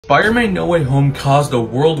Spider-Man No Way Home caused a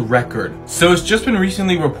world record. So it's just been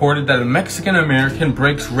recently reported that a Mexican American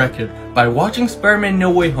breaks record by watching Spider-Man No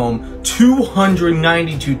Way Home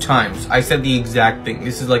 292 times. I said the exact thing.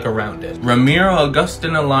 This is like around it. Ramiro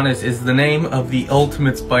Agustin Alanis is the name of the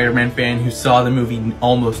ultimate Spider-Man fan who saw the movie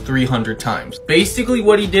almost 300 times. Basically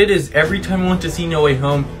what he did is every time he went to see No Way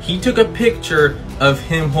Home, he took a picture of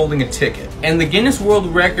him holding a ticket. And the Guinness World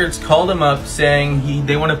Records called him up saying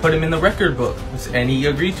they want to put him in the record book, and he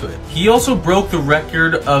agreed to it. He also broke the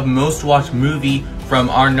record of most watched movie from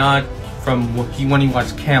when he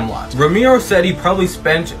watched Camelot. Ramiro said he probably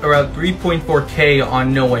spent around 3.4K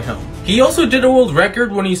on No Way Home. He also did a world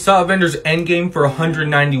record when he saw Avengers Endgame for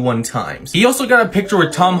 191 times. He also got a picture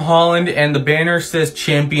with Tom Holland and the banner says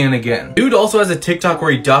champion again. Dude also has a TikTok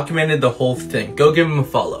where he documented the whole thing. Go give him a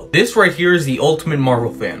follow. This right here is the ultimate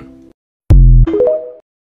Marvel fan.